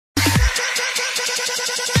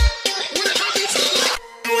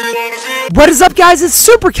What is up, guys? It's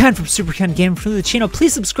Superken from Superken Games from the channel.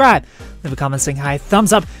 Please subscribe, leave a comment saying hi,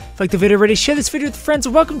 thumbs up. If you like the video already, share this video with friends.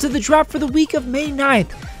 Welcome to the drop for the week of May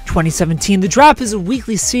 9th, 2017. The drop is a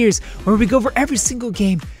weekly series where we go over every single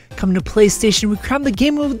game coming to PlayStation. We crown the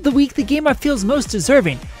game of the week, the game I feel is most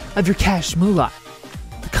deserving of your cash moolah.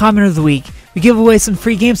 The comment of the week, we give away some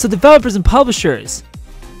free games to developers and publishers.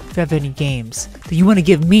 If you have any games that you want to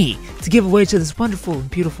give me to give away to this wonderful and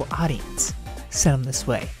beautiful audience, send them this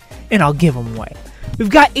way, and I'll give them away. We've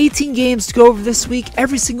got 18 games to go over this week.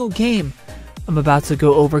 Every single game I'm about to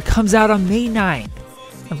go over comes out on May 9th,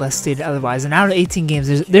 unless stated otherwise. And out of 18 games,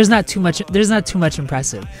 there's not too much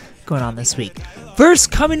impressive going on this week.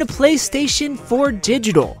 First, coming to PlayStation 4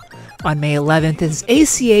 Digital on May 11th is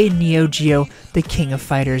ACA Neo Geo: The King of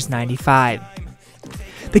Fighters 95.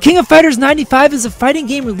 The King of Fighters 95 is a fighting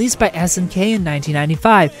game released by SNK in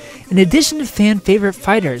 1995, in addition to fan-favorite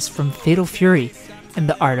fighters from Fatal Fury and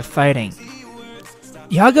The Art of Fighting.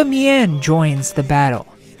 Yaga Mian joins the battle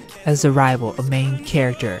as the rival of main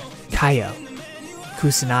character Kaio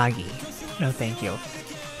Kusanagi. No thank you.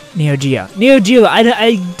 Neo Geo.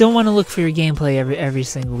 I don't want to look for your gameplay every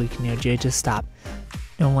single week, Neo Geo. Just stop.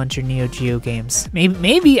 Don't want your Neo Geo games.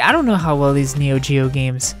 Maybe I don't know how well these Neo Geo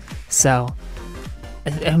games sell.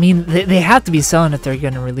 I mean, they have to be selling if they're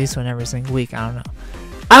going to release one every single week. I don't know.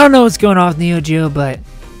 I don't know what's going on with Neo Geo, but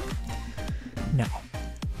no.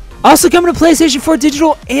 Also coming to PlayStation 4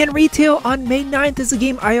 Digital and Retail on May 9th is a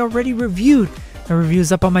game I already reviewed. The review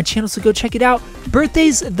is up on my channel, so go check it out.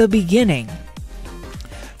 Birthday's The Beginning.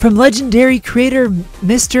 From legendary creator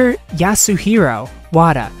Mr. Yasuhiro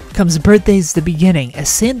Wada comes Birthday's The Beginning, a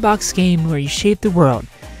sandbox game where you shape the world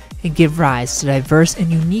and give rise to diverse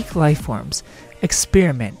and unique life forms.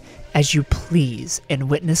 Experiment as you please and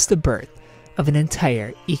witness the birth of an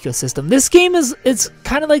entire ecosystem. This game it's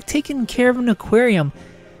kind of like taking care of an aquarium,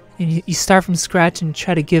 and you start from scratch and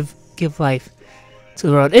try to give life to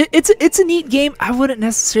the world. It's a neat game. I wouldn't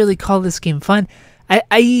necessarily call this game fun. I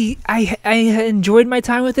enjoyed my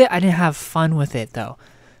time with it. I didn't have fun with it though.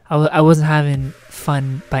 I wasn't having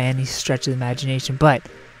fun by any stretch of the imagination, but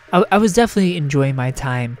I was definitely enjoying my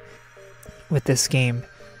time with this game,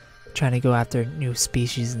 trying to go after new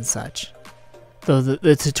species and such. Though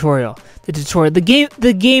the tutorial,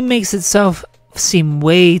 the game makes itself seem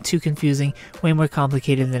way too confusing, way more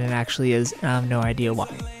complicated than it actually is, and I have no idea why.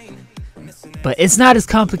 But it's not as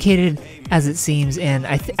complicated as it seems, and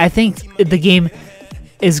I think the game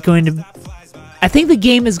is going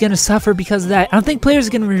to suffer because of that. I don't think players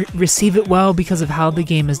are going to receive it well because of how the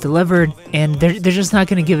game is delivered, and they're just not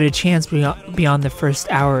going to give it a chance beyond the first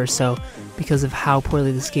hour or so because of how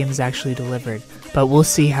poorly this game is actually delivered. But we'll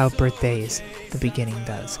see how Birthday's The Beginning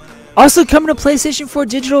does. Also coming to PlayStation 4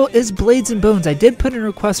 Digital is Blades and Bones. I did put in a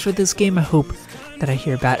request for this game. I hope that I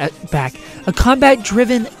hear back. A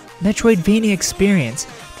combat-driven Metroidvania experience.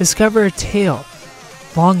 Discover a tale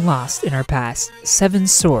long lost in our past. 7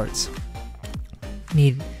 swords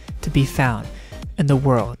need to be found in the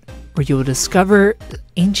world, where you will discover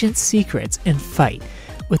ancient secrets and fight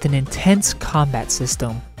with an intense combat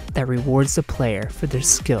system that rewards the player for their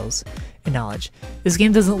skills and knowledge. This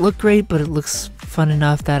game doesn't look great, but it looks fun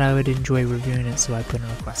enough that I would enjoy reviewing it, so I put in a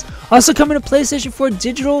request. Also coming to PlayStation 4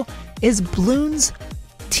 Digital is Bloons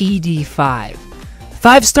TD5.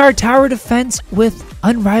 5-star tower defense with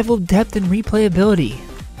unrivaled depth and replayability.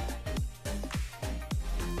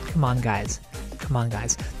 Come on, guys.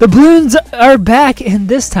 The Bloons are back, and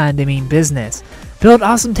this time they mean business. Build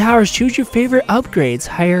awesome towers, choose your favorite upgrades,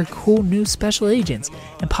 hire cool new special agents,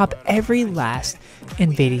 and pop every last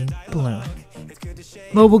invading balloon.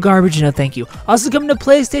 Mobile garbage, no thank you. Also coming to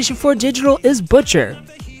PlayStation 4 Digital is Butcher.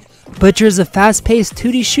 Butcher is a fast-paced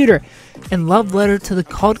 2D shooter and love letter to the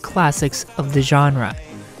cult classics of the genre.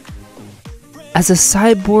 As a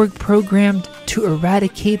cyborg programmed to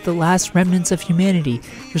eradicate the last remnants of humanity,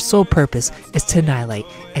 your sole purpose is to annihilate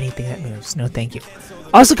anything that moves. No thank you.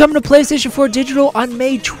 Also coming to PlayStation 4 Digital on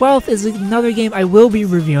May 12th is another game I will be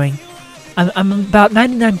reviewing. I'm about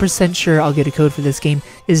 99% sure I'll get a code for this game,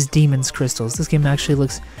 is Demon's Crystals. This game actually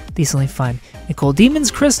looks decently fun and cool.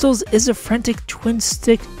 Demon's Crystals is a frantic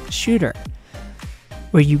twin-stick shooter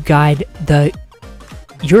where you guide the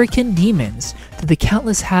Yuriken demons through the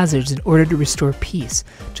countless hazards in order to restore peace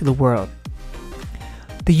to the world.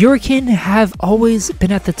 The Yuriken have always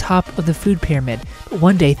been at the top of the food pyramid, but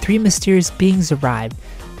one day 3 mysterious beings arrived,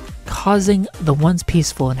 causing the once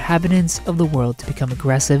peaceful inhabitants of the world to become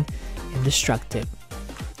aggressive and destructive.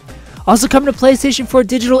 Also coming to PlayStation 4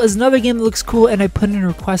 Digital is another game that looks cool and I put in a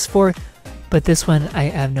request for, but this one I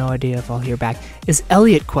have no idea if I'll hear back, is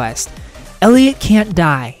Elliot Quest. Elliot can't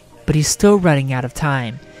die, but he's still running out of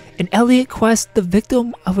time. In Elliot Quest, the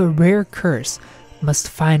victim of a rare curse must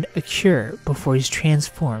find a cure before he's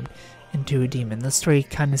transformed into a demon. The story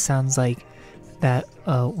kind of sounds like that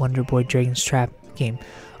Wonder Boy Dragon's Trap game.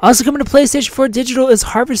 Also coming to PlayStation 4 Digital is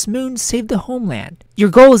Harvest Moon Save the Homeland. Your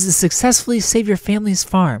goal is to successfully save your family's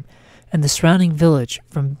farm and the surrounding village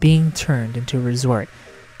from being turned into a resort.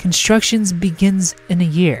 Construction begins in a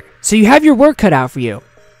year, so you have your work cut out for you.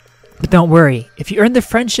 But don't worry, if you earn the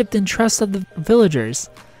friendship and trust of the villagers,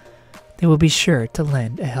 they will be sure to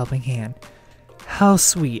lend a helping hand. How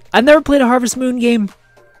sweet. I've never played a Harvest Moon game.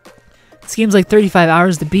 This game's like 35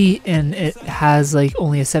 hours to beat, and it has like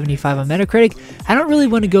only a 75 on Metacritic. I don't really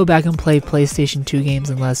want to go back and play PlayStation 2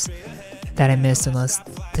 games unless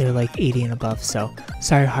they're like 80 and above. So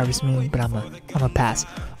sorry Harvest Moon, but I'm a pass.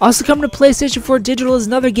 Also coming to PlayStation 4 Digital is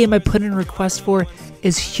another game I put in a request for,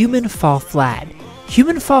 is Human Fall Flat.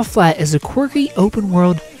 Human Fall Flat is a quirky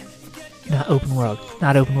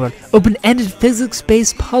open-ended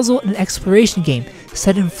physics-based puzzle and exploration game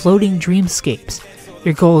set in floating dreamscapes.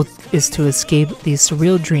 Your goal is to escape these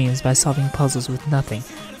surreal dreams by solving puzzles with nothing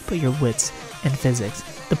but your wits and physics.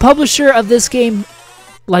 The publisher of this game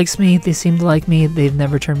likes me. They seem to like me. They've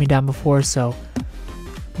never turned me down before, so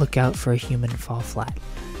look out for a Human Fall Flat.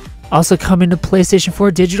 Also coming to PlayStation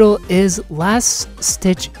 4 Digital is Last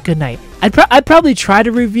Stitch Goodnight. I'd probably try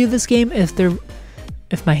to review this game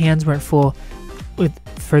if my hands weren't full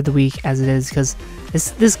for the week as it is, because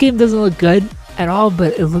this game doesn't look good at all,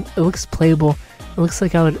 but it looks playable. It looks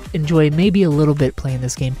like I would enjoy maybe a little bit playing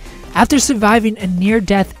this game. After surviving a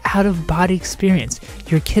near-death out-of-body experience,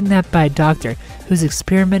 you're kidnapped by a doctor who's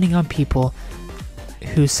experimenting on people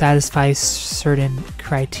who satisfy certain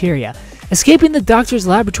criteria. Escaping the doctor's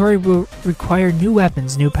laboratory will require new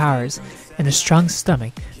weapons, new powers, and a strong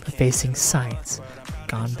stomach for facing science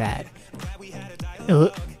gone bad.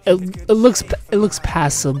 It looks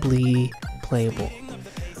passably playable.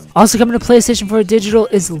 Also coming to PlayStation 4 Digital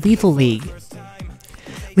is Lethal League.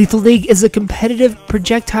 Lethal League is a competitive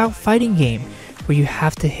projectile fighting game where you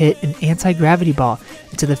have to hit an anti-gravity ball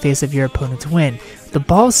into the face of your opponent to win. The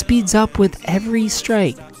ball speeds up with every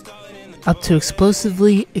strike, up to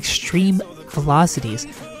explosively extreme velocities.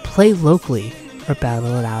 Play locally or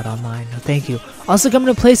battle it out online. No thank you. Also coming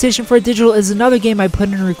to PlayStation 4 Digital is another game I put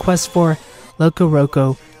in a request for, Loco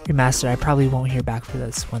Roco Remastered. I probably won't hear back for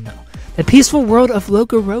this one though. The peaceful world of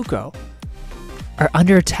Loco Roco are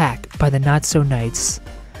under attack by the not-so-nice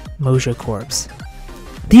Moja Corps.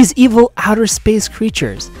 These evil outer space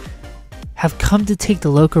creatures have come to take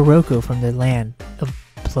the Loco Roco from the land of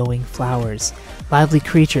blowing flowers, lively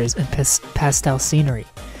creatures, and pastel scenery.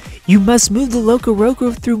 You must move the Loco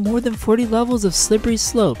Roco through more than 40 levels of slippery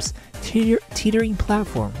slopes, teetering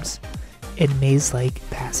platforms, and maze-like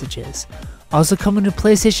passages. Also coming to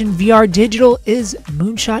PlayStation VR Digital is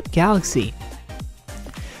Moonshot Galaxy.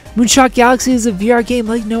 Moonshot Galaxy is a VR game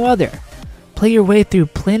like no other. Play your way through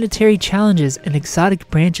planetary challenges and exotic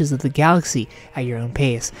branches of the galaxy at your own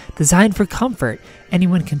pace. Designed for comfort,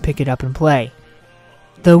 anyone can pick it up and play.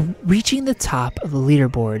 Though reaching the top of the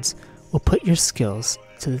leaderboards will put your skills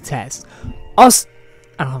to the test. Also,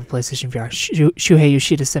 I don't have a PlayStation VR. Shuhei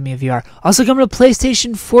Yoshida sent me a VR. Also coming to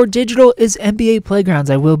PlayStation 4 Digital is NBA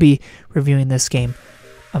Playgrounds. I will be reviewing this game.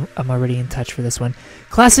 I'm already in touch for this one.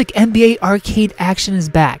 Classic NBA arcade action is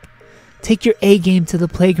back. Take your A game to the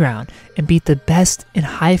playground and beat the best in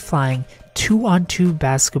high-flying 2-on-2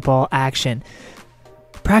 basketball action.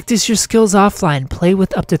 Practice your skills offline. Play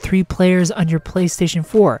with up to 3 players on your PlayStation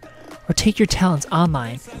 4. Or take your talents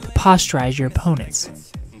online to posturize your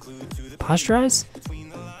opponents. Posturize?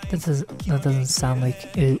 That doesn't sound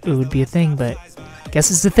like it would be a thing, but I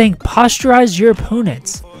guess it's the thing. Posturize your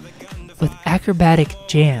opponents with acrobatic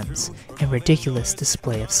jams and ridiculous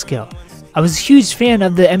display of skill. I was a huge fan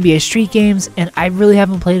of the NBA Street games, and I really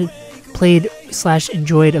haven't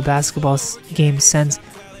played/enjoyed a basketball game since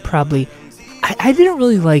probably. I didn't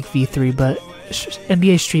really like V3, but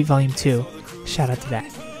NBA Street Volume 2, shout out to that.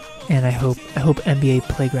 And I hope NBA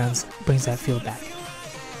Playgrounds brings that feel back.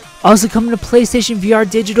 Also coming to PlayStation VR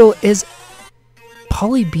Digital is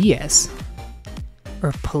Polybius.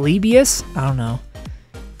 Or Polybius? I don't know.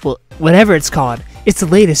 Well, whatever it's called. It's the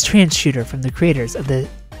latest trance shooter from the creators of the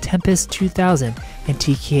Tempest 2000 and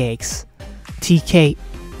TXK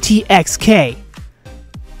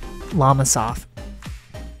Llama Soft.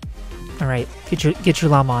 Alright, get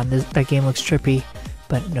your llama on. That game looks trippy,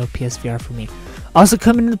 but no PSVR for me. Also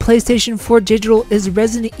coming to the PlayStation 4 Digital is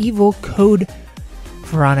Resident Evil Code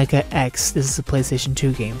Veronica X. This is a PlayStation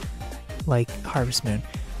 2 game, like Harvest Moon.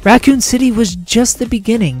 Raccoon City was just the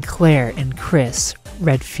beginning. Claire and Chris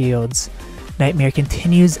Redfield's nightmare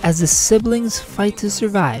continues as the siblings fight to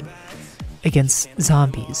survive against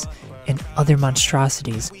zombies and other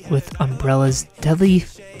monstrosities with Umbrella's deadly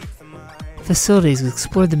facilities.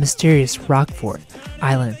 Explore the mysterious Rockfort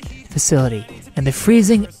Island facility and the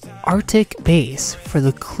freezing Arctic base for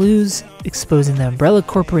the clues exposing the Umbrella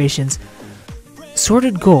Corporation's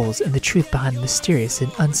sordid goals and the truth behind the mysterious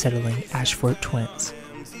and unsettling Ashford twins.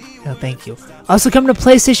 No, thank you. Also coming to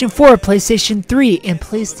PlayStation 4, PlayStation 3, and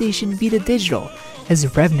PlayStation Vita Digital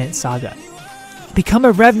is Revenant Saga. Become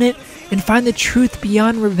a Revenant and find the truth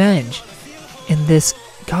beyond revenge in this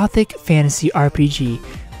gothic fantasy RPG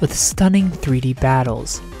with stunning 3D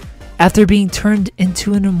battles. After being turned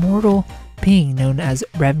into an immortal being known as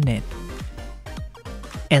Revenant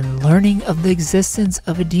and learning of the existence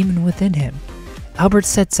of a demon within him, Albert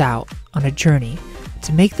sets out on a journey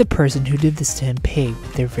to make the person who did this to him pay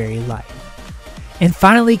with their very life. And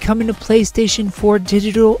finally, coming to PlayStation 4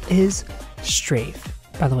 Digital is Strafe.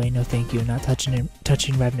 By the way, no thank you, not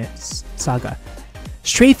touching Revenant Saga.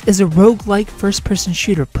 Strafe is a roguelike first-person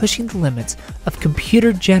shooter pushing the limits of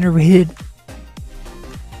computer-generated...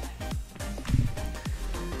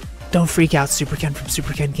 Don't freak out, Superken from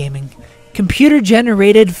Superken Gaming.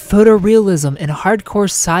 Computer-generated photorealism and hardcore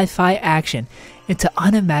sci-fi action into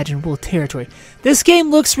unimaginable territory. This game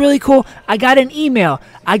looks really cool. I got an email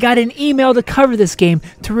to cover this game,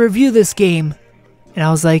 to review this game. And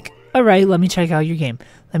I was like, alright, let me check out your game.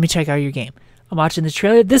 I'm watching the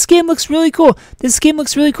trailer. This game looks really cool.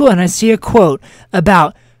 And I see a quote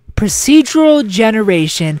about procedural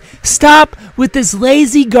generation. Stop with this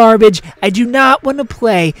lazy garbage. I do not want to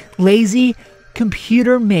play lazy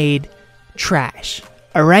computer-made trash.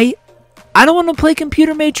 All right? I don't want to play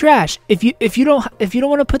computer-made trash. If you don't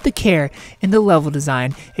want to put the care in the level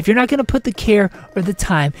design, if you're not going to put the care or the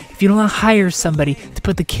time, if you don't want to hire somebody to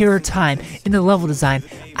put the care or time in the level design,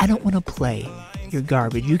 I don't want to play your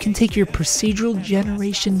garbage. You can take your procedural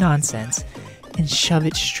generation nonsense and shove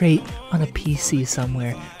it straight on a PC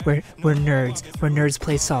somewhere where nerds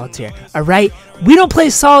play solitaire. Alright? We don't play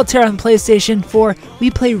solitaire on PlayStation 4. We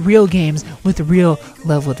play real games with real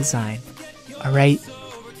level design. Alright?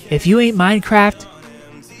 If you ain't Minecraft,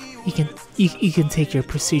 you can take your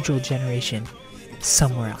procedural generation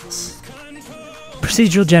somewhere else.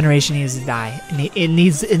 Procedural generation needs to die. It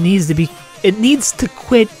needs to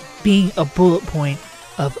quit being a bullet point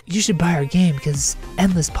of you should buy our game because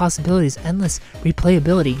endless possibilities, endless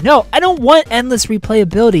replayability. No, I don't want endless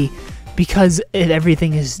replayability because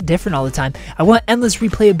everything is different all the time. I want endless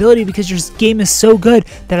replayability because your game is so good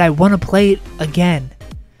that I want to play it again.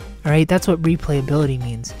 Alright, that's what replayability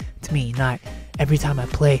means to me, not every time I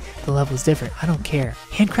play the level is different. I don't care.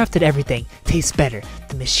 Handcrafted everything tastes better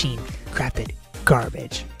than machine crafted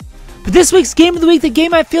garbage. But this week's game of the week, the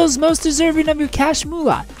game I feel is most deserving of your cash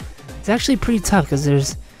moolah. It's actually pretty tough because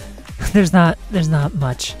there's not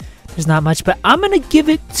much, but I'm gonna give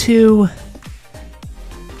it to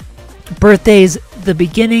Birthdays The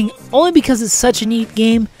Beginning only because it's such a neat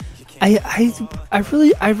game. I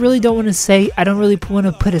really don't want to say, I don't really want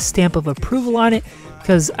to put a stamp of approval on it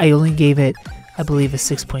because I only gave it, I believe, a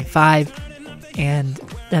 6.5, and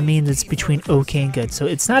that means it's between okay and good. So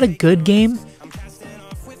it's not a good game,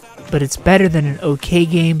 but it's better than an okay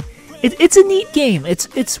game. It's a neat game.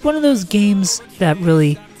 It's one of those games that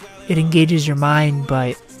really, it engages your mind,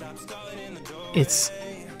 but it's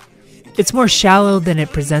more shallow than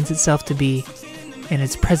it presents itself to be, and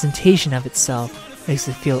its presentation of itself makes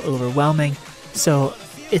it feel overwhelming. So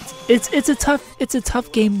it's a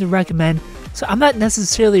tough game to recommend. So I'm not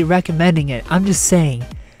necessarily recommending it. I'm just saying,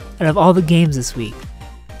 out of all the games this week,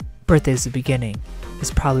 Birthday's The Beginning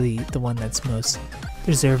is probably the one that's most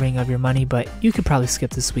deserving of your money, but you could probably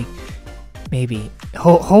skip this week. Maybe.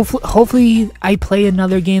 Hopefully I play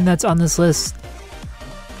another game that's on this list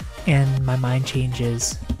and my mind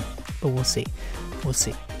changes, but we'll see.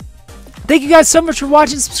 Thank you guys so much for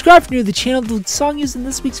watching. Subscribe if you're new to the channel. The song used in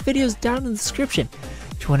this week's video is down in the description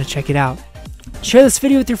if you want to check it out. Share this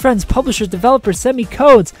video with your friends, publishers, developers, send me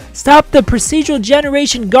codes. Stop the procedural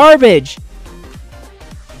generation garbage.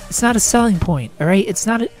 It's not a selling point, alright? It's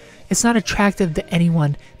not attractive to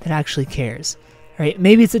anyone that actually cares. Right?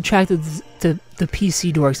 Maybe it's attractive to the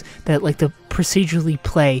PC dorks that like the procedurally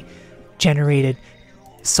play generated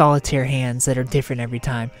solitaire hands that are different every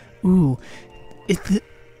time. Ooh,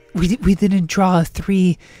 we didn't draw a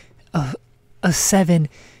 3, a 7,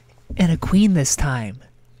 and a queen this time.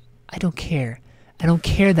 I don't care. I don't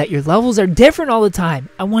care that your levels are different all the time.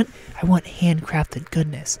 I want handcrafted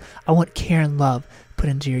goodness. I want care and love put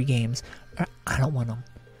into your games. I don't want them.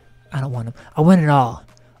 I want it all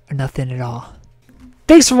or nothing at all.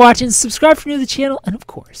 Thanks for watching. Subscribe if you're new to the channel, and of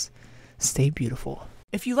course, stay beautiful.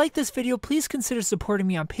 If you like this video, please consider supporting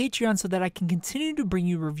me on Patreon so that I can continue to bring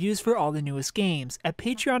you reviews for all the newest games at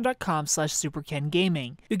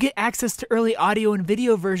patreon.com/superkengaming. You'll get access to early audio and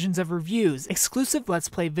video versions of reviews, exclusive Let's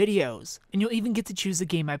Play videos, and you'll even get to choose the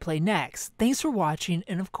game I play next. Thanks for watching,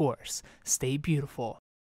 and of course, stay beautiful.